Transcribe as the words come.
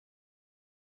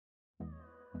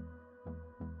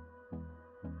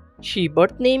She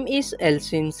birth name is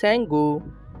Elcin Sangu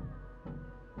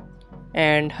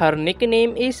and her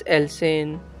nickname is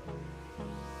Elcin.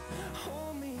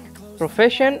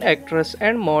 Profession actress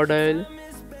and model.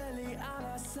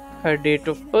 Her date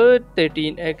of birth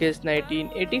 13 August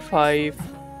 1985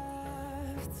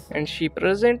 and she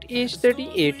present is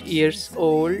 38 years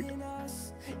old.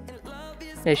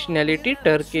 Nationality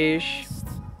Turkish.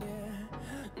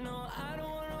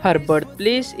 Her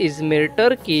birthplace Izmir,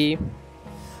 Turkey.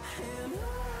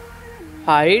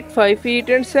 Height 5 feet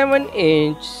and 7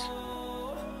 inches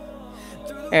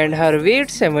and her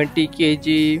weight 70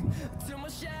 kg.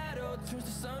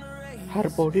 Her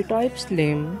body type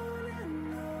slim.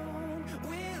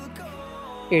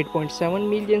 8.7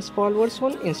 million followers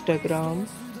on Instagram.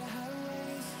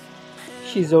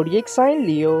 She zodiac sign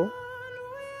Leo.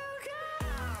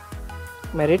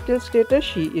 Marital status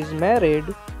she is married.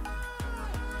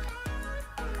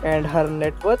 And her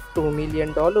net worth $2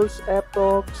 million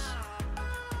approx.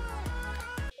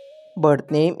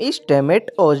 Birth name is Demet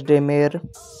Ozdemir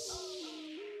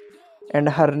and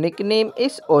her nickname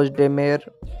is Ozdemir.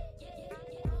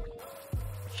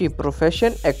 She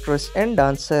profession actress and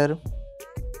dancer.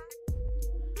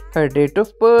 Her date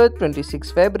of birth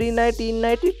 26 February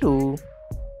 1992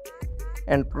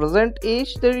 and present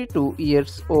age 32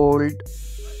 years old.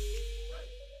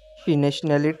 She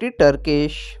nationality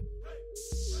Turkish.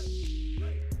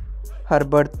 Her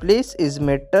birthplace is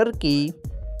Izmir, Turkey.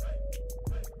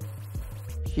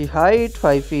 She height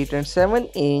 5 feet and 7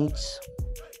 inches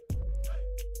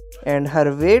and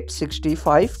her weight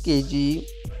 65 kg.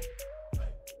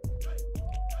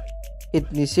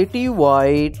 Ethnicity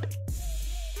white.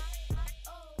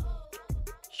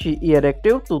 She year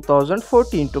active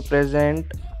 2014 to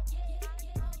present.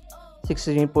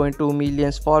 16.2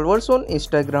 million followers on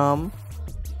Instagram.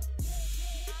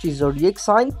 She zodiac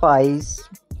sign Pisces.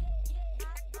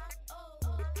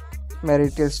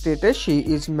 Marital status she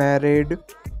is married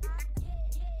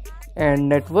and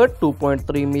net worth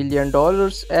 $2.3 million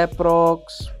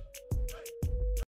approx.